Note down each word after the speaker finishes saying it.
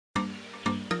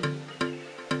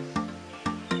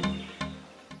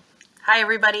Hi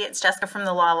everybody, it's Jessica from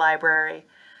the Law Library.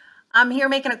 I'm here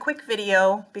making a quick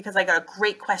video because I got a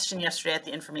great question yesterday at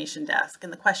the information desk,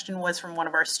 and the question was from one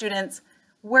of our students: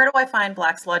 where do I find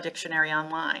Black's Law Dictionary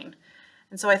online?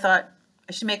 And so I thought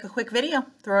I should make a quick video,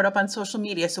 throw it up on social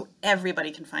media so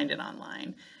everybody can find it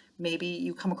online. Maybe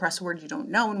you come across a word you don't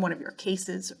know in one of your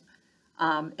cases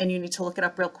and you need to look it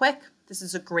up real quick. This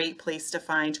is a great place to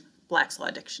find Black's Law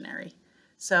Dictionary.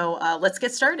 So let's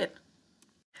get started.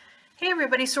 Hey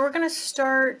everybody, so we're going to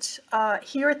start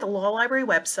here at the Law Library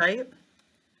website.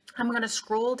 I'm going to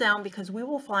scroll down because we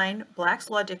will find Black's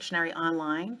Law Dictionary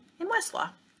online in Westlaw.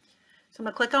 So I'm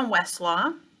going to click on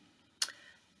Westlaw,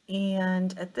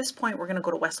 and at this point we're going to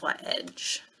go to Westlaw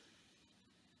Edge.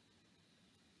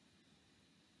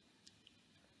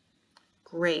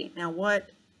 Great. Now what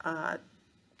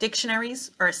dictionaries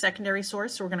are a secondary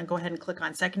source, so we're going to go ahead and click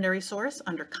on secondary source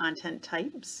under content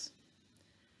types.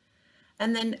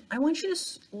 And then I want you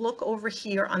to look over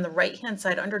here on the right-hand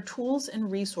side under Tools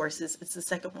and Resources. It's the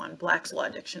second one, Black's Law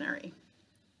Dictionary.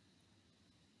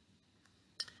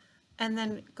 And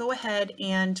then go ahead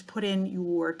and put in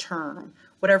your term,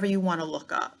 whatever you want to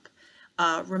look up.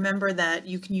 Remember that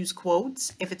you can use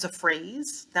quotes if it's a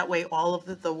phrase. That way all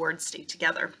of the words stay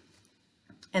together.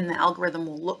 And the algorithm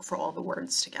will look for all the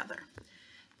words together.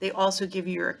 They also give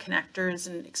you your connectors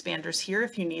and expanders here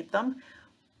if you need them.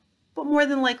 But more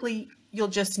than likely, you'll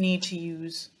just need to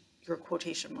use your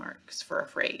quotation marks for a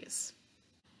phrase.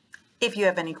 If you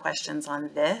have any questions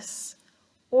on this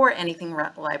or anything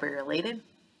library related,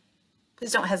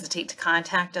 please don't hesitate to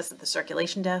contact us at the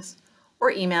circulation desk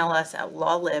or email us at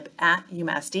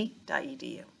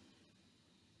lawlib@umassd.edu.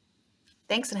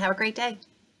 Thanks and have a great day.